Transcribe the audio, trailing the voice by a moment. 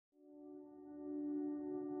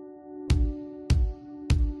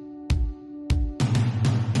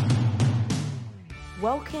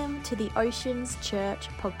Welcome to the Oceans Church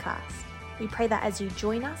podcast. We pray that as you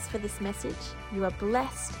join us for this message, you are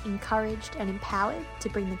blessed, encouraged, and empowered to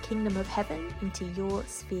bring the kingdom of heaven into your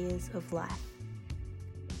spheres of life.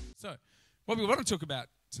 So, what we want to talk about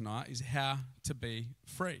tonight is how to be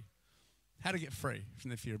free. How to get free from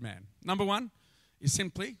the fear of man. Number one is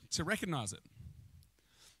simply to recognize it.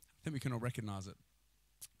 I think we can all recognize it.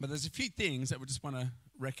 But there's a few things that we just want to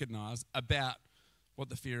recognize about what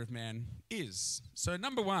the fear of man is. So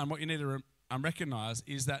number one, what you need to recognize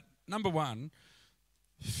is that, number one,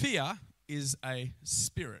 fear is a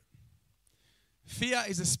spirit. Fear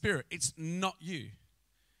is a spirit. It's not you.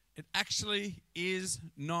 It actually is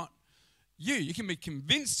not you. You can be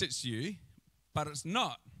convinced it's you, but it's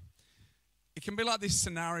not. It can be like this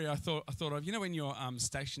scenario I thought of. You know when you're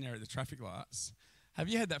stationary at the traffic lights? Have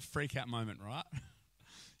you had that freak out moment, right?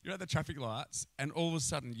 You're at the traffic lights, and all of a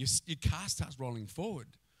sudden, your car starts rolling forward.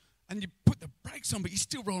 And you put the brakes on, but you're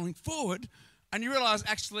still rolling forward. And you realise,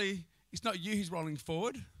 actually, it's not you who's rolling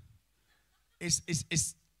forward.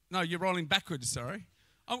 No, you're rolling backwards, sorry.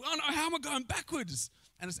 Oh, no, how am I going backwards?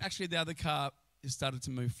 And it's actually the other car has started to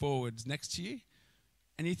move forwards next to you.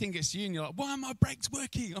 And you think it's you, and you're like, why are my brakes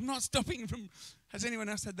working? I'm not stopping from... Has anyone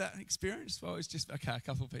else had that experience? Well, it's just, okay, a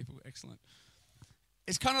couple of people, excellent.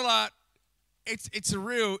 It's kind of like,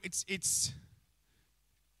 It's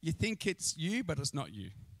you think it's you, but it's not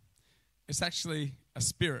you. It's actually a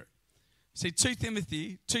spirit. See, 2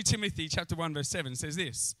 Timothy chapter 1, verse 7 says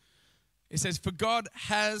this. It says, for God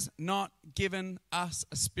has not given us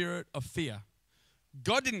a spirit of fear.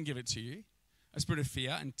 God didn't give it to you, a spirit of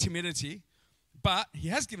fear and timidity, but he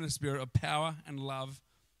has given a spirit of power and love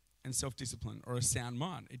and self-discipline, or a sound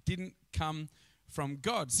mind. It didn't come from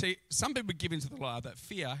God. See, some people give into the lie that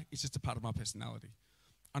fear is just a part of my personality.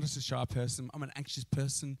 I'm just a shy person. I'm an anxious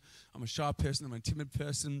person. I'm a shy person. I'm a timid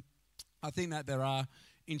person. I think that there are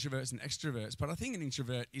introverts and extroverts, but I think an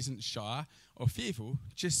introvert isn't shy or fearful.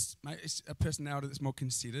 Just it's a personality that's more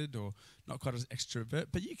considered or not quite as extrovert.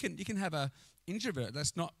 But you can have a introvert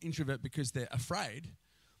that's not introvert because they're afraid.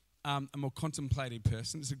 A more contemplative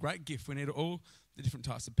person. It's a great gift. We need all the different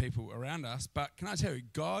types of people around us. But can I tell you,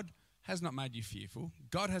 God has not made you fearful.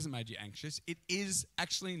 God hasn't made you anxious. It is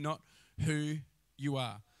actually not who you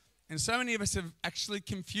are. And so many of us have actually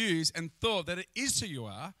confused and thought that it is who you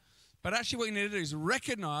are, but actually what you need to do is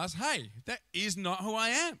recognize, hey, that is not who I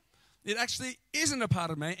am. It actually isn't a part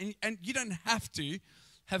of me, and you don't have to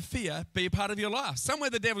have fear be a part of your life. Somewhere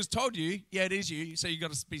the devil's told you, yeah, it is you, so you've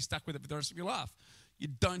got to be stuck with it for the rest of your life. You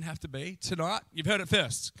don't have to be. Tonight, you've heard it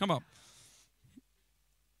first. Come on.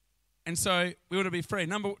 And so we want to be free.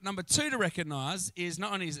 Number two to recognize is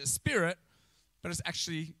not only is it a spirit, but it's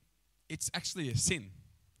actually a sin.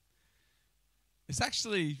 It's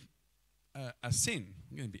actually a sin.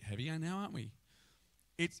 We're getting a bit heavier now, aren't we?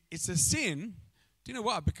 It's a sin. Do you know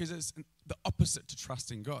why? Because it's the opposite to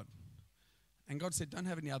trusting God. And God said, don't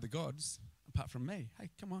have any other gods apart from me. Hey,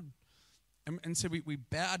 come on. And so we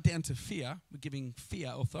bow down to fear. We're giving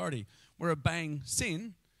fear authority. We're obeying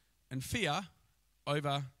sin and fear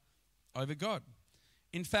over God.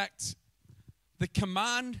 In fact, the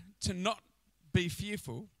command to not be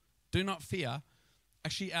fearful, do not fear,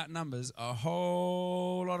 actually outnumbers a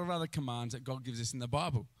whole lot of other commands that God gives us in the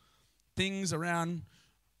Bible. Things around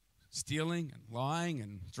stealing and lying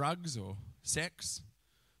and drugs or sex.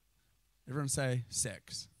 Everyone say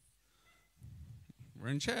sex. We're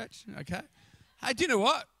in church, okay? Hey, do you know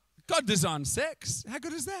what? God designed sex. How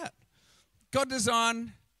good is that? God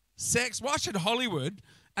designed sex. Why should Hollywood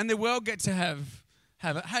and the world get to have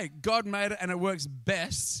it? Hey, God made it, and it works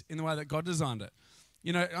best in the way that God designed it.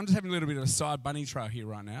 You know, I'm just having a little bit of a side bunny trail here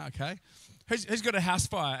right now, okay? Who's got a house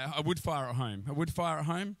fire, a wood fire at home? A wood fire at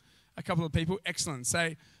home? A couple of people? Excellent.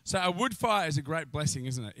 So a wood fire is a great blessing,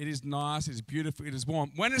 isn't it? It is nice, it is beautiful, it is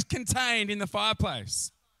warm. When it's contained in the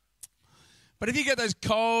fireplace. But if you get those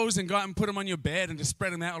coals and go out and put them on your bed and just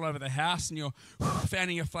spread them out all over the house and you're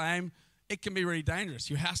fanning a flame, it can be really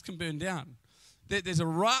dangerous. Your house can burn down. There's a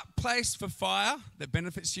right place for fire that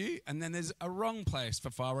benefits you, and then there's a wrong place for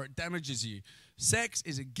fire where it damages you. Sex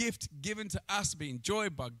is a gift given to us to be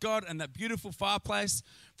enjoyed by God, and that beautiful fireplace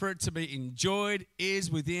for it to be enjoyed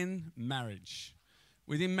is within marriage.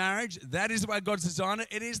 Within marriage, that is the way God's designed it.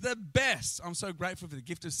 It is the best. I'm so grateful for the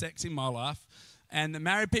gift of sex in my life. And the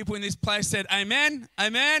married people in this place said, amen,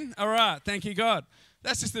 amen. All right, thank you, God.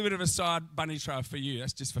 That's just a bit of a side bunny trail for you.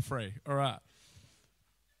 That's just for free. All right.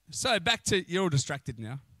 So back to, you're all distracted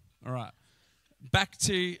now. All right. Back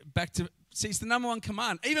to, see, it's the number one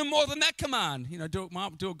command. Even more than that command, do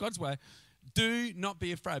it God's way. Do not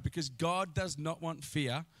be afraid, because God does not want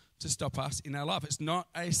fear to stop us in our life. It's not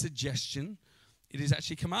a suggestion. It is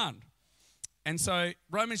actually command. And so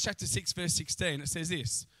Romans chapter 6, verse 16, it says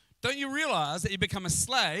this: don't you realize that you become a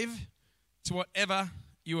slave to whatever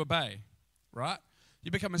you obey, right?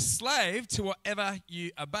 You become a slave to whatever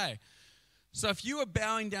you obey. So if you are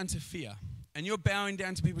bowing down to fear and you're bowing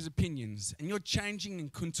down to people's opinions and you're changing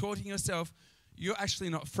and contorting yourself, you're actually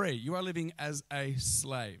not free. You are living as a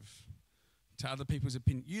slave to other people's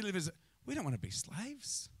opinion. You live as we don't want to be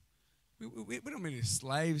slaves. We don't want to be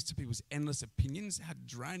slaves to people's endless opinions. How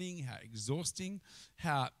draining, how exhausting,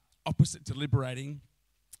 how opposite to liberating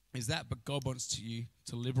is that? But God wants you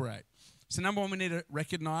to liberate. So number one, we need to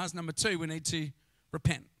recognize. Number two, we need to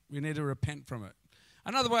repent. We need to repent from it.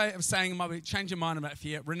 Another way of saying it might be change your mind about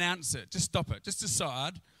fear, renounce it. Just stop it. Just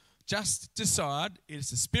decide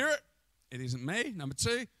it's a spirit. It isn't me. Number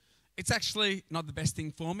two, it's actually not the best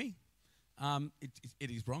thing for me.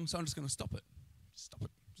 It is wrong, so I'm just going to stop it. Stop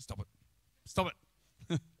it. Just stop it. Stop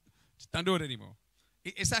it. Just don't do it anymore.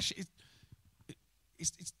 It's actually,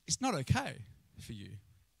 it's not okay for you.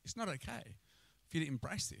 It's not okay for you to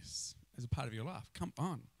embrace this as a part of your life. Come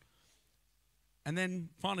on. And then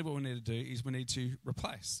finally what we need to do is we need to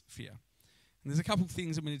replace fear. And there's a couple of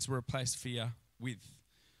things that we need to replace fear with.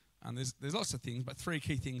 And there's lots of things, but three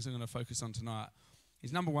key things I'm going to focus on tonight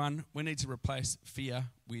is number one, we need to replace fear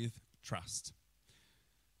with trust.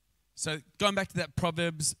 So going back to that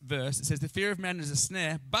Proverbs verse, it says, the fear of man is a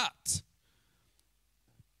snare, but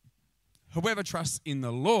whoever trusts in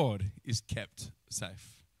the Lord is kept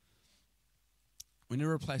safe. We need to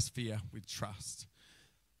replace fear with trust.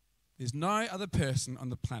 There's no other person on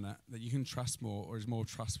the planet that you can trust more or is more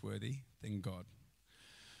trustworthy than God.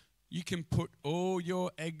 You can put all your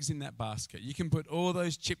eggs in that basket. You can put all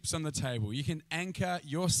those chips on the table. You can anchor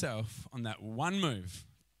yourself on that one move.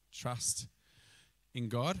 Trust in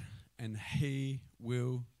God, and He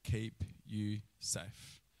will keep you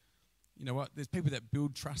safe. You know what? There's people that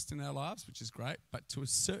build trust in our lives, which is great, but to a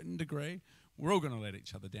certain degree, we're all going to let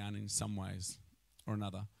each other down in some ways or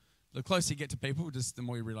another. The closer you get to people, just the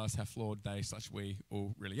more you realize how flawed they/we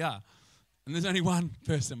all really are. And there's only one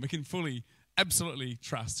person we can fully, absolutely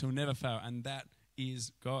trust who will never fail, and that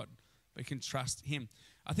is God. We can trust Him.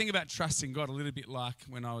 I think about trusting God a little bit like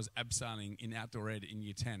when I was abseiling in outdoor ed in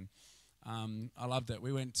year 10. I loved it.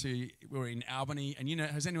 We were in Albany, and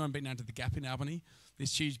has anyone been down to the Gap in Albany?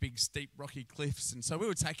 There's huge, big, steep, rocky cliffs, and so we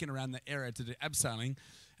were taken around the area to do abseiling.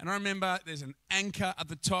 And I remember there's an anchor at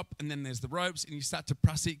the top, and then there's the ropes, and you start to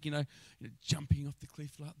prusik, you're jumping off the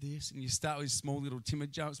cliff like this, and you start with small little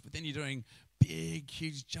timid jumps, but then you're doing big,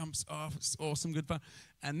 huge jumps off. It's awesome, good fun.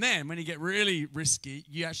 And then when you get really risky,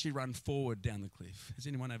 you actually run forward down the cliff. Has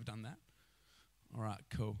anyone ever done that? All right,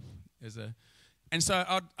 cool. And so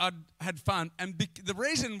I'd had fun, and the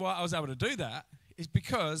reason why I was able to do that is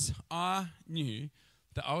because I knew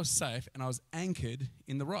that I was safe and I was anchored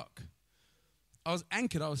in the rock. I was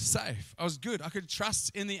anchored, I was safe, I was good. I could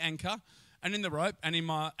trust in the anchor and in the rope and in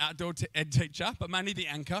my outdoor ed teacher, but mainly the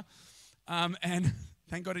anchor. And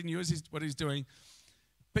thank God he knew what he's doing.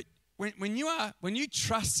 But when you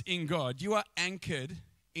trust in God, you are anchored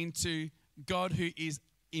into God who is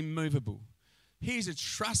immovable. He is a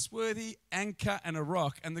trustworthy anchor and a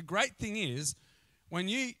rock. And the great thing is, when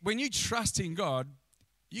you trust in God,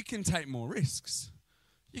 you can take more risks.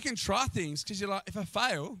 You can try things because you're like, if I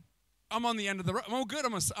fail, I'm on the end of the road. I'm all good.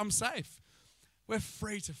 I'm safe. We're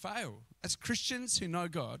free to fail. As Christians who know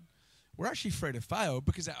God, we're actually free to fail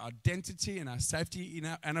because our identity and our safety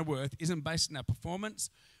and our worth isn't based on our performance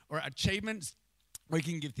or our achievements. We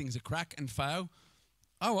can give things a crack and fail.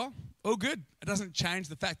 Oh, well, all good. It doesn't change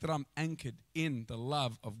the fact that I'm anchored in the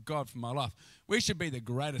love of God for my life. We should be the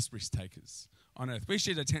greatest risk takers on earth. We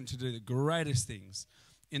should attempt to do the greatest things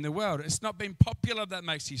in the world. It's not being popular that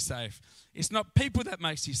makes you safe. It's not people that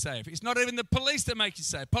makes you safe. It's not even the police that make you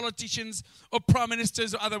safe. Politicians or prime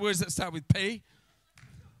ministers or other words that start with P.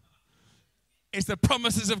 It's the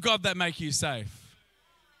promises of God that make you safe.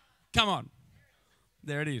 Come on.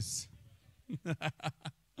 There it is.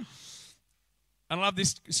 I love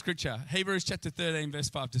this scripture. Hebrews chapter 13, verse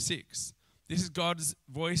 5 to 6. This is God's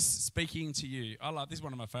voice speaking to you. I love this. Is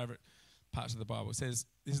one of my favorite parts of the Bible. It says,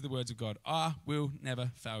 this is the words of God. I will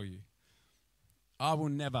never fail you. I will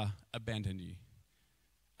never abandon you.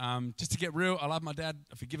 Just to get real, I love my dad.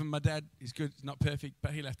 I've forgiven my dad. He's good. He's not perfect,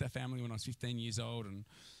 but he left our family when I was 15 years old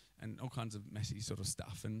and all kinds of messy sort of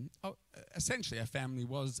stuff. And essentially our family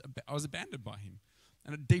I was abandoned by him.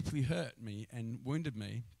 And it deeply hurt me and wounded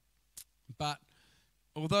me. But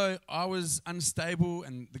although I was unstable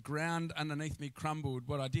and the ground underneath me crumbled,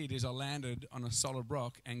 what I did is I landed on a solid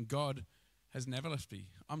rock, and God has never left me.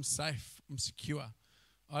 I'm safe. I'm secure.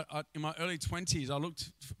 In my early 20s, I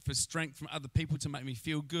looked for strength from other people to make me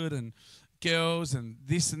feel good, and girls and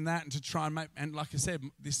this and that, and to try and make, and like I said,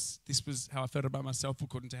 this was how I felt about myself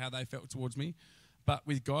according to how they felt towards me. But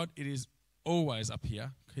with God, it is always up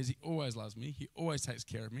here, because he always loves me. He always takes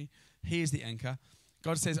care of me. He is the anchor.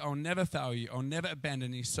 God says, I'll never fail you. I'll never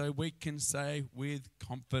abandon you. So we can say with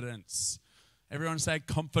confidence. Everyone say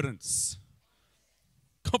confidence.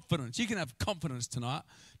 Confidence. You can have confidence tonight.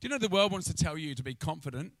 Do you know the world wants to tell you to be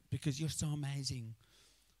confident because you're so amazing?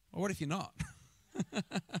 Well, what if you're not?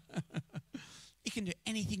 You can do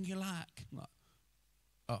anything you like. I'm like,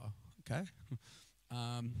 oh, okay.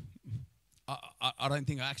 I don't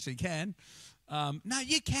think I actually can. No,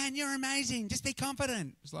 you can. You're amazing. Just be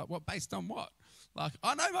confident. It's like, what? Based on what? Like,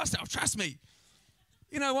 I know myself. Trust me.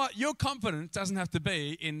 You know what? Your confidence doesn't have to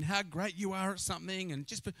be in how great you are at something, and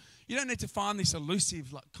you don't need to find this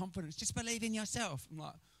elusive like confidence. Just believe in yourself. I'm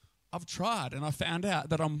like, I've tried, and I found out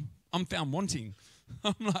that I'm found wanting.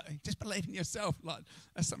 I'm like, just believe in yourself. Like,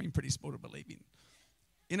 that's something pretty small to believe in.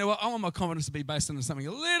 You know what? I want my confidence to be based on something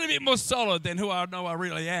a little bit more solid than who I know I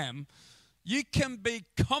really am. You can be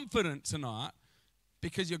confident tonight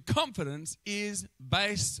because your confidence is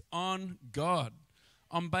based on God.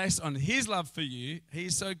 I'm based on his love for you.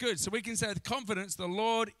 He's so good. So we can say with confidence, the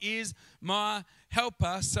Lord is my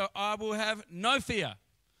helper, so I will have no fear.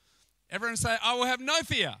 Everyone say, I will have no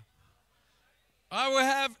fear. I will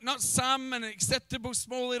have not some and acceptable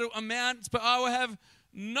small little amounts, but I will have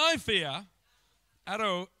no fear at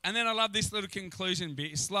all. And then I love this little conclusion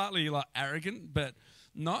bit. It's slightly like arrogant, but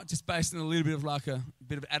not, just based on a little bit of like a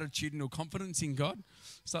bit of attitudinal confidence in God.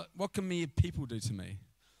 So what can mere people do to me?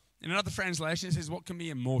 In another translation, it says, what can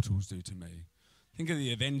mere mortals do to me? Think of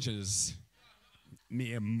the Avengers.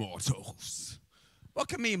 Mere mortals. What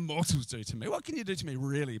can mere mortals do to me? What can you do to me,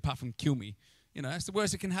 really, apart from kill me? You know, that's the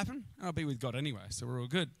worst that can happen. And I'll be with God anyway, so we're all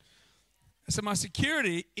good. So my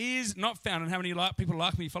security is not found in how many people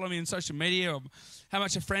like me, follow me on social media, or how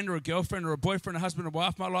much a friend or a girlfriend or a boyfriend, a husband or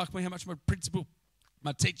wife might like me, how much my principal,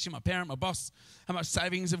 my teacher, my parent, my boss, how much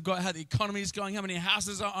savings I've got, how the economy is going, how many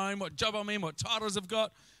houses I own, what job I'm in, what titles I've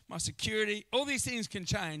got, my security. All these things can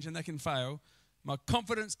change and they can fail. My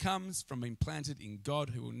confidence comes from being planted in God,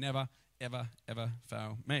 who will never, ever, ever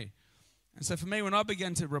fail me. And so for me, when I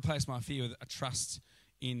began to replace my fear with a trust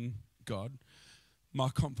in God, my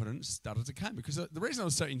confidence started to come. Because the reason I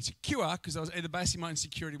was so insecure, because I was either basing my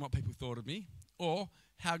insecurity on what people thought of me, or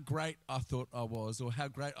how great I thought I was, or how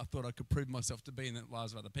great I thought I could prove myself to be in the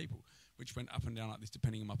lives of other people, which went up and down like this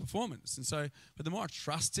depending on my performance. And so, but the more I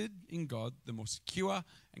trusted in God, the more secure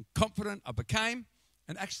and confident I became.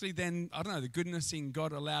 And actually then, I don't know, the goodness in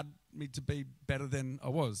God allowed me to be better than I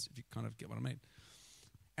was, if you kind of get what I mean.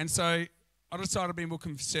 And so I decided to be more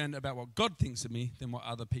concerned about what God thinks of me than what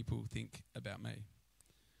other people think about me.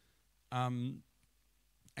 And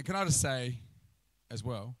can I just say as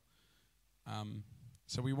well,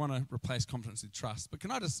 so we want to replace confidence with trust. But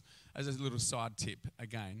can I just, as a little side tip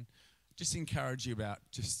again, just encourage you about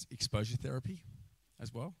just exposure therapy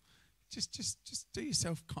as well. Just do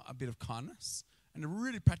yourself a bit of kindness in a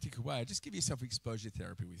really practical way. Just give yourself exposure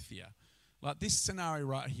therapy with fear. Like this scenario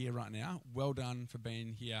right here, right now, well done for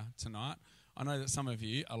being here tonight. I know that some of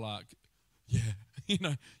you are like, yeah, you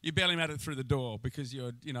know, you barely made it through the door because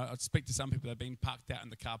I speak to some people that have been parked out in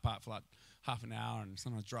the car park for like half an hour and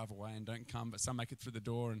sometimes drive away and don't come, but some make it through the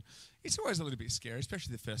door. And it's always a little bit scary,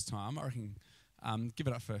 especially the first time. I reckon give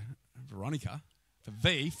it up for Veronica, for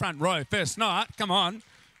V, front row, first night. Come on.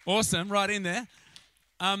 Awesome, right in there.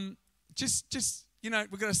 Just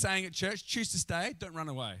we've got a saying at church, choose to stay, don't run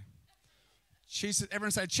away.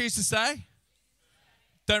 Everyone say, choose to stay,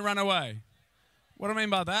 don't run away. What do I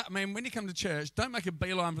mean by that? I mean, when you come to church, don't make a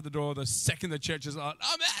beeline for the door the second the church is like,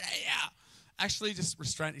 I'm out of here. Actually, just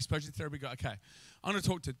restraint, exposure therapy. Go, okay, I'm going to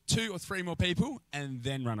talk to 2 or 3 more people and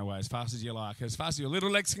then run away as fast as you like. As fast as your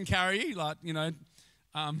little legs can carry you, like,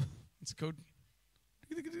 it's called,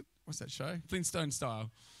 what's that show? Flintstone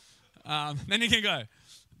style. Then you can go.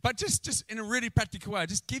 But just in a really practical way,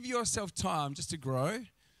 just give yourself time just to grow.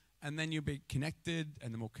 And then you'll be connected,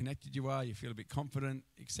 and the more connected you are, you feel a bit confident,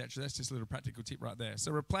 etc. That's just a little practical tip right there.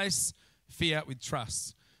 So replace fear with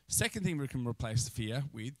trust. Second thing we can replace fear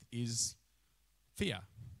with is fear.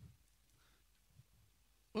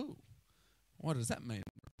 Ooh, what does that mean?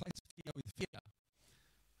 Replace fear with fear.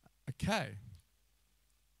 Okay.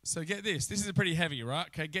 So get this. This is pretty heavy, right?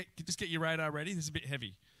 Okay, just get your radar ready. This is a bit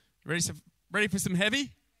heavy. Ready for some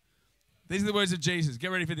heavy? These are the words of Jesus.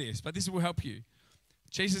 Get ready for this. But this will help you.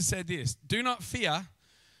 Jesus said this, do not fear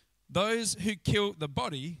those who kill the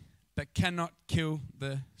body but cannot kill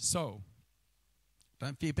the soul.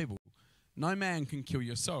 Don't fear people. No man can kill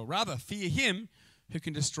your soul. Rather, fear him who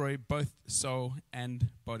can destroy both soul and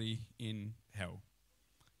body in hell.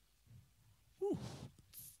 Whew.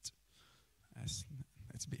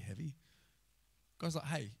 That's a bit heavy. God's like,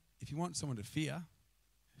 hey, if you want someone to fear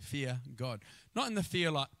God. Not in the fear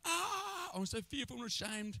like, I'm so fearful and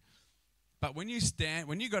ashamed. But when you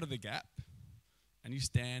go to the gap and you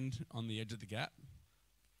stand on the edge of the gap,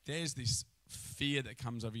 there's this fear that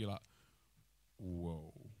comes over you like,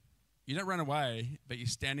 whoa. You don't run away, but you're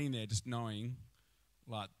standing there just knowing,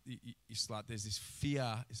 like, it's like there's this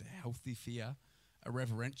fear, it's a healthy fear, a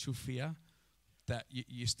reverential fear, that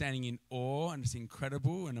you're standing in awe and it's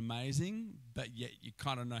incredible and amazing, but yet you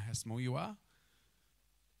kind of know how small you are.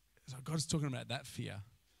 So God's talking about that fear.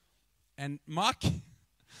 And my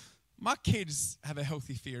kids have a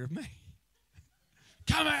healthy fear of me.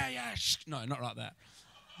 Come here, yeah. No, not like that.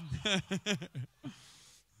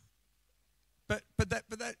 But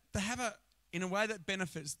they have in a way that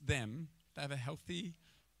benefits them, they have a healthy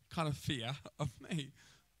kind of fear of me.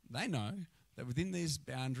 They know that within these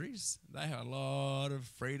boundaries, they have a lot of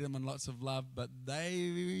freedom and lots of love, but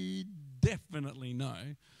they definitely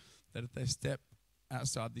know that if they step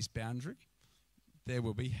outside this boundary, there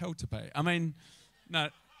will be hell to pay. I mean, no,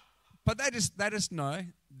 but they just know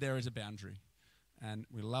there is a boundary, and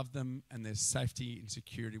we love them, and there's safety and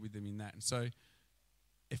security with them in that. And so,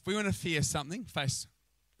 if we want to fear something,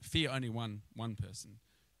 fear only one person.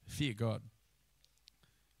 Fear God.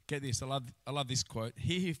 Get this, I love this quote.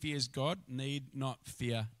 He who fears God need not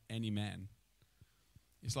fear any man.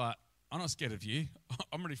 It's like, I'm not scared of you.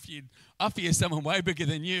 I'm really feared. I fear someone way bigger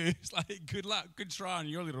than you. It's like, good luck, good try on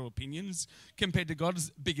your little opinions compared to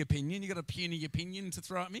God's big opinion. You got a puny opinion to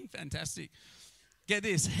throw at me? Fantastic. Get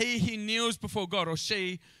this, he who kneels before God, or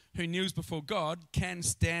she who kneels before God, can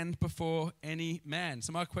stand before any man.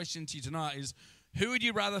 So my question to you tonight is, who would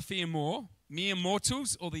you rather fear more, mere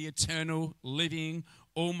mortals or the eternal, living,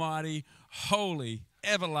 almighty, holy,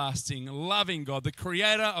 everlasting, loving God, the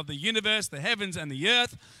creator of the universe, the heavens and the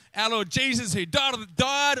earth, our Lord Jesus, who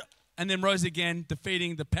died and then rose again,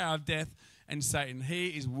 defeating the power of death and Satan. He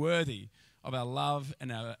is worthy of our love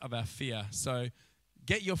and of our fear. So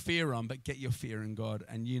get your fear on, but get your fear in God,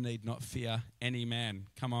 and you need not fear any man.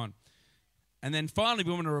 Come on. And then finally,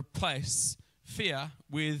 we want to replace fear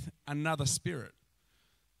with another spirit.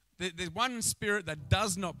 There's one spirit that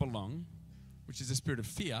does not belong, which is the spirit of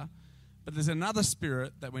fear, but there's another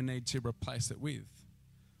spirit that we need to replace it with.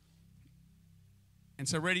 And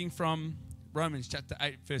so reading from Romans chapter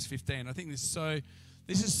 8, verse 15, I think this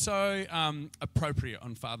is so appropriate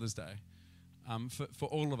on Father's Day for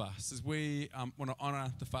all of us, as we want to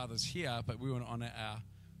honour the fathers here, but we want to honour our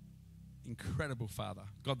incredible Father,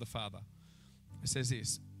 God the Father. It says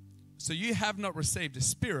this, so you have not received a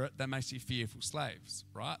spirit that makes you fearful slaves,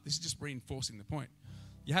 right? This is just reinforcing the point.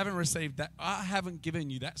 You haven't received that. I haven't given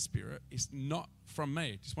you that spirit. It's not from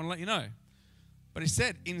me. Just want to let you know. But he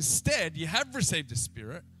said, instead, you have received a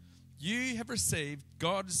spirit. You have received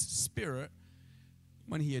God's spirit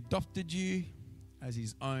when he adopted you as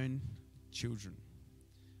his own children.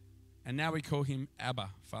 And now we call him Abba,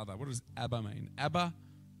 Father. What does Abba mean? Abba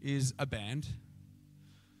is a band.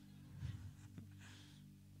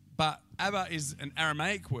 But Abba is an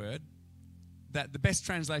Aramaic word that the best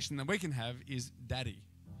translation that we can have is daddy.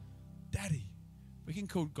 Daddy. We can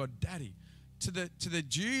call God daddy. To the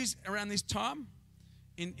Jews around this time,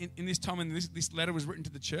 in this time when this letter was written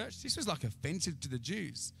to the church, this was like offensive to the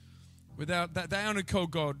Jews. Without that, they only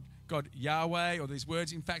called God Yahweh or these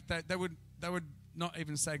words. In fact, they would not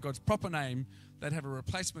even say God's proper name. They'd have a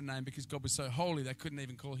replacement name because God was so holy they couldn't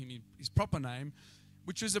even call him his proper name,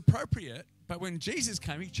 which was appropriate. But when Jesus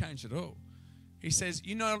came, he changed it all. He says,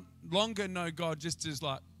 you no longer know God just as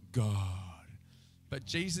like God. But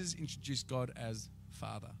Jesus introduced God as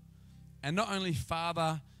Father. And not only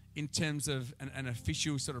Father in terms of an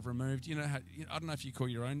official sort of removed. I don't know if you call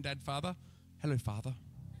your own dad Father. Hello, Father.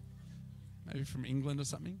 Maybe from England or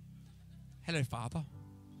something. Hello, Father.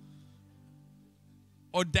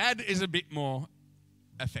 Or Dad is a bit more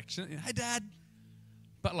affectionate. Hey, Dad.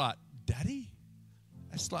 But like, Daddy?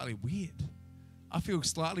 That's slightly weird. I feel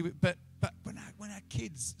slightly weird. But when our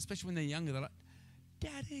kids, especially when they're younger, they're like,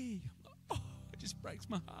 Daddy. Oh, it just breaks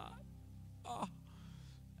my heart. Oh.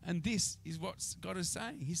 And this is what God is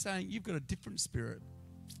saying. He's saying you've got a different spirit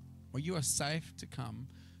where you are safe to come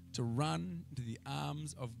to run into the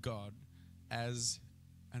arms of God as,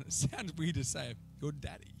 and it sounds weird to say, your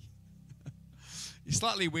daddy. It's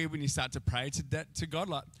slightly weird when you start to pray to God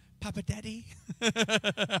like, Papa Daddy.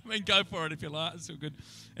 I mean, go for it if you like. It's all good.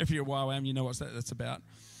 If you're a YWAM, you know what that's about.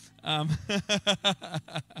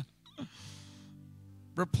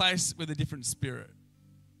 place with a different spirit.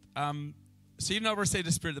 So you've not received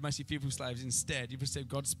a spirit that makes you fearful slaves. Instead, you've received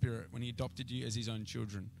God's spirit when he adopted you as his own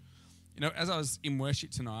children. You know, as I was in worship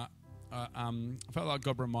tonight, I felt like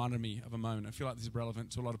God reminded me of a moment. I feel like this is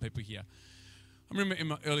relevant to a lot of people here. I remember in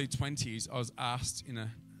my early 20s, I was asked in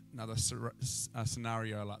another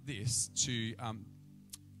scenario like this to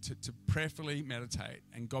prayerfully meditate,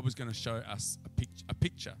 and God was going to show us a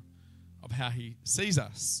picture of how he sees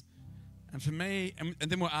us. And for me, and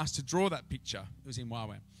then we're asked to draw that picture. It was in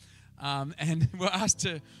Wawa. And we're asked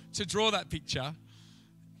to draw that picture.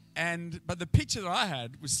 But the picture that I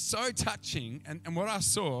had was so touching, and what I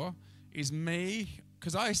saw is me,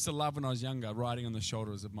 because I used to love when I was younger riding on the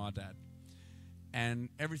shoulders of my dad. And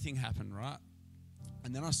everything happened, right?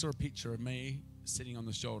 And then I saw a picture of me sitting on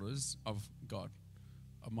the shoulders of God,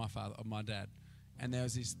 of my father, of my dad. And there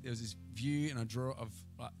was this view and a draw of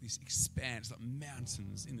like this expanse, like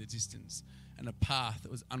mountains in the distance, and a path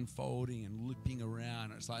that was unfolding and looping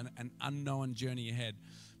around. It's like an unknown journey ahead.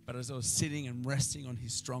 But as I was sitting and resting on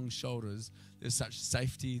his strong shoulders, there's such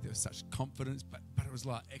safety, there was such confidence, but it was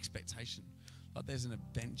like expectation. Like there's an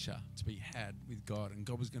adventure to be had with God, and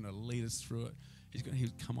God was going to lead us through it. He's going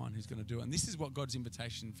to do it. And this is what God's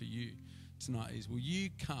invitation for you tonight is. Will you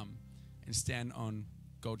come and stand on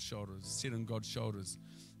God's shoulders, sit on God's shoulders?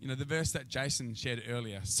 You know, the verse that Jason shared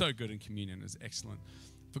earlier, so good in communion, is excellent.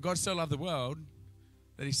 For God so loved the world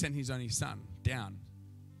that he sent his only son down.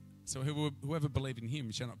 So whoever believed in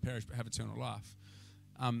him shall not perish but have eternal life.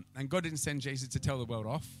 And God didn't send Jesus to tell the world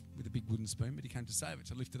off with a big wooden spoon, but he came to save it,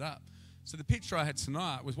 to lift it up. So the picture I had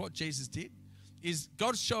tonight was what Jesus did is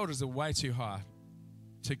God's shoulders are way too high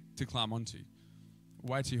to climb onto.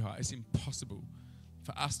 Way too high. It's impossible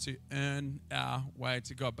for us to earn our way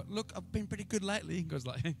to God. But look, I've been pretty good lately. God's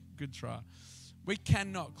like, good try. We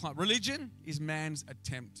cannot climb. Religion is man's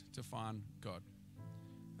attempt to find God.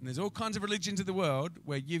 And there's all kinds of religions in the world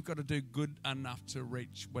where you've got to do good enough to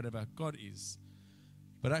reach whatever God is.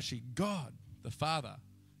 But actually, God, the Father,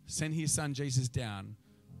 sent his son Jesus down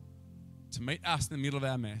to meet us in the middle of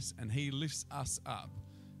our mess, and he lifts us up,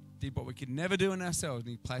 did what we could never do in ourselves, and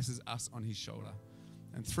he places us on his shoulder.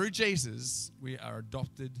 And through Jesus, we are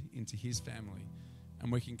adopted into his family,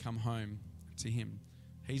 and we can come home to him.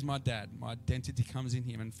 He's my dad. My identity comes in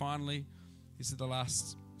him. And finally, this is the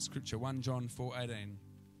last scripture, 1 John 4:18.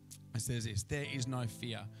 It says this: there is no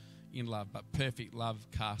fear in love, but perfect love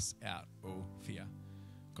casts out all fear.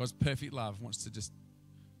 God's perfect love wants to just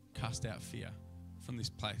cast out fear from this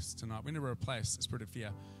place tonight. We're going to replace the spirit of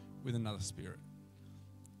fear with another spirit.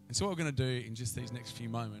 And so what we're going to do in just these next few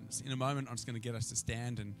moments, in a moment I'm just going to get us to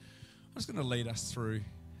stand, and I'm just going to lead us through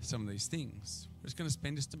some of these things. We're just going to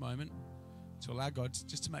spend just a moment to allow God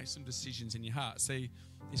just to make some decisions in your heart. See,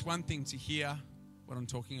 it's one thing to hear what I'm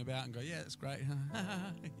talking about and go, yeah, that's great.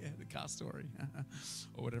 Yeah, the car story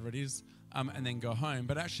or whatever it is, and then go home.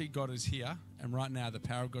 But actually God is here, and right now the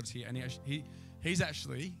power of God's here, and he's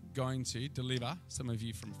actually going to deliver some of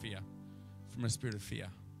you from fear, from a spirit of fear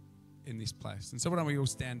in this place. And so why don't we all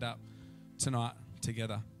stand up tonight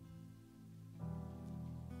together?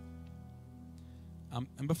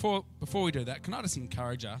 And before we do that, can I just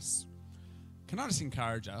encourage us?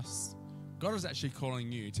 God is actually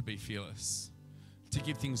calling you to be fearless, to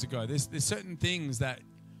give things a go. There's certain things that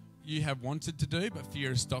you have wanted to do, but fear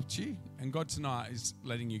has stopped you. And God tonight is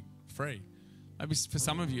letting you free. Maybe for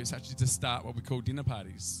some of you, it's actually to start what we call dinner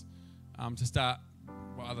parties, to start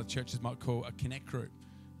what other churches might call a connect group.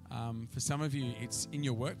 For some of you, it's in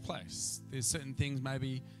your workplace. There's certain things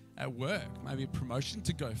maybe at work, maybe a promotion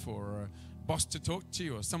to go for, or a boss to talk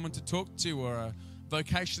to, or someone to talk to, or a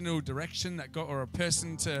vocational direction that got, or a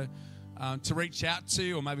person to reach out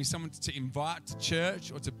to, or maybe someone to invite to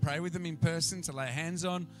church, or to pray with them in person, to lay hands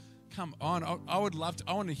on. Come on, I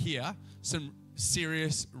want to hear some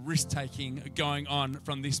serious risk-taking going on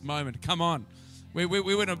from this moment. Come on, we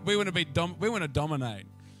want to dominate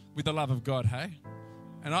with the love of God, hey?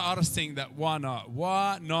 And I just think that why not?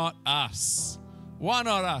 Why not us? Why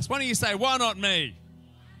not us? Why don't you say, why not me?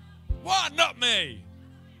 Why not me?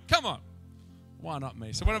 Come on. Why not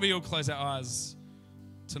me? So why don't we all close our eyes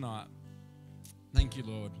tonight? Thank you,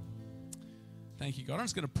 Lord. Thank you, God. I'm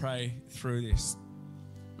just going to pray through this.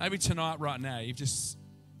 Maybe tonight, right now, it's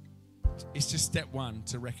just step one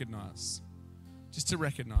to recognize. Just to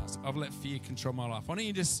recognize. I've let fear control my life. Why don't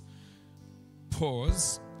you just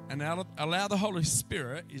pause and allow the Holy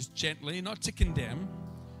Spirit is gently, not to condemn,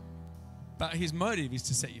 but his motive is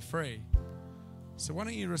to set you free. So why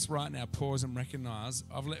don't you just right now pause and recognize,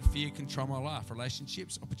 I've let fear control my life,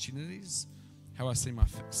 relationships, opportunities, how I see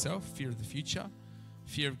myself, fear of the future,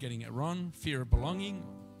 fear of getting it wrong, fear of belonging,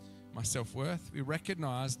 my self-worth. We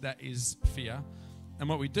recognize that is fear. And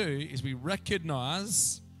what we do is we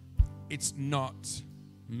recognize it's not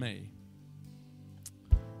me.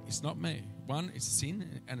 It's not me. One, it's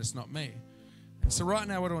sin, and it's not me. And so right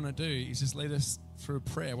now what I want to do is just lead us through a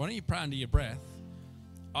prayer. Why don't you pray under your breath?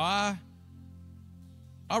 I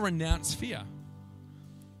renounce fear.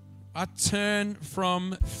 I turn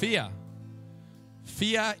from fear.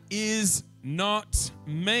 Fear is not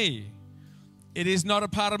me. It is not a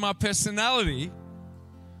part of my personality.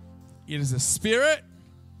 It is a spirit,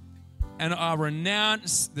 and I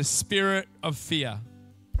renounce the spirit of fear.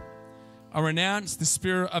 I renounce the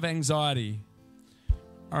spirit of anxiety.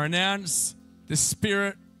 I renounce the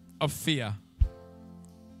spirit of fear.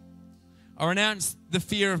 I renounce the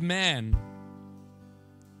fear of man.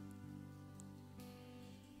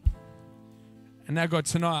 And now, God,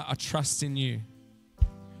 tonight I trust in you.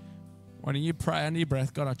 Why don't you pray under your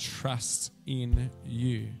breath? God, I trust in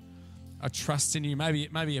you. I trust in you.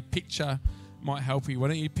 Maybe a picture might help you. Why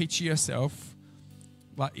don't you picture yourself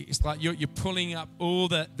like it's like you're pulling up all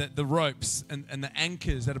the ropes and the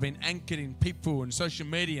anchors that have been anchored in people and social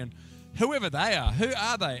media and whoever they are. Who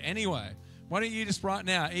are they anyway? Why don't you just right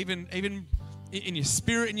now, even in your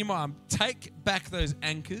spirit and your mind, take back those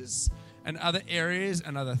anchors and other areas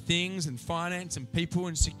and other things and finance and people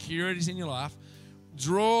and securities in your life.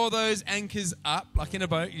 Draw those anchors up like in a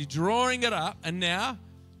boat. You're drawing it up, and now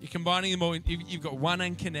you're combining them all. You've got one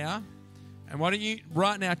anchor now. And why don't you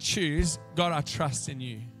right now choose, God, I trust in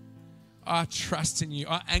you. I trust in you.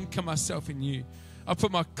 I anchor myself in you. I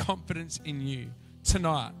put my confidence in you.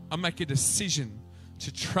 Tonight, I make a decision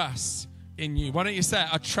to trust in you. Why don't you say,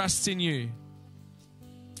 I trust in you.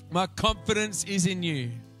 My confidence is in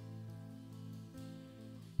you.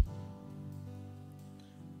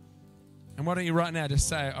 And why don't you right now just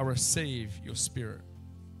say, I receive your spirit.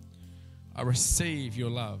 I receive your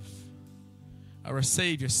love. I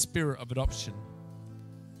receive your spirit of adoption.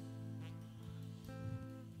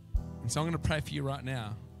 And so I'm going to pray for you right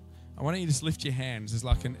now. And why don't you just lift your hands as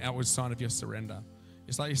like an outward sign of your surrender.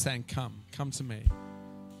 It's like you're saying, come to me.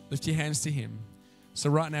 Lift your hands to him. So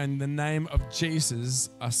right now, in the name of Jesus,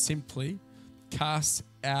 I simply cast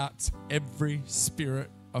out every spirit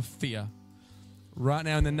of fear. Right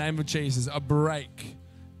now, in the name of Jesus, I break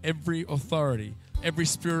every authority, every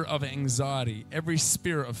spirit of anxiety, every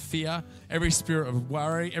spirit of fear, every spirit of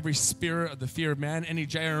worry, every spirit of the fear of man, any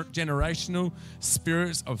generational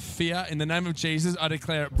spirits of fear. In the name of Jesus, I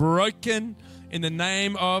declare it broken in the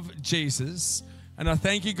name of Jesus. And I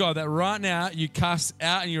thank you, God, that right now you cast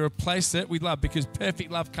out and you replace it with love, because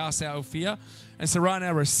perfect love casts out all fear. And so right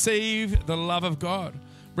now, receive the love of God.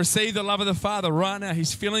 Receive the love of the Father right now.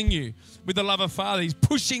 He's filling you with the love of Father. He's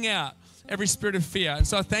pushing out every spirit of fear. And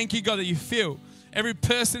so I thank you, God, that you fill every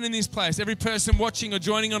person in this place, every person watching or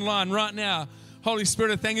joining online right now. Holy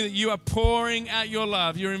Spirit, I thank you that you are pouring out your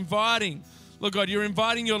love. You're inviting, Lord God, you're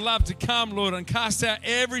inviting your love to come, Lord, and cast out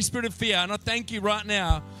every spirit of fear. And I thank you right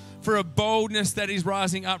now for a boldness that is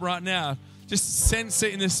rising up right now. Just sense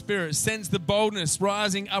it in the Spirit. Sense the boldness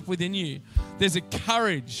rising up within you. There's a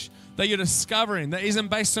courage that you're discovering that isn't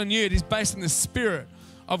based on you. It is based on the Spirit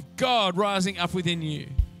of God rising up within you.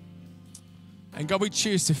 And God, we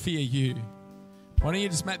choose to fear you. Why don't you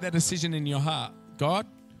just make that decision in your heart? God,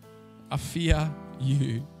 I fear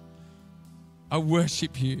you. I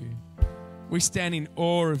worship you. We stand in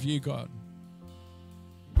awe of you, God.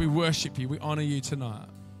 We worship you. We honor you tonight.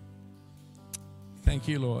 Thank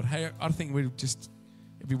you, Lord. Hey, I think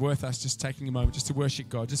it'd be worth us just taking a moment just to worship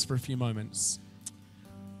God just for a few moments.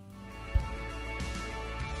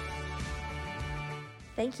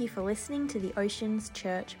 Thank you for listening to the Oceans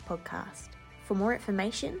Church podcast. For more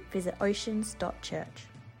information, visit oceans.church.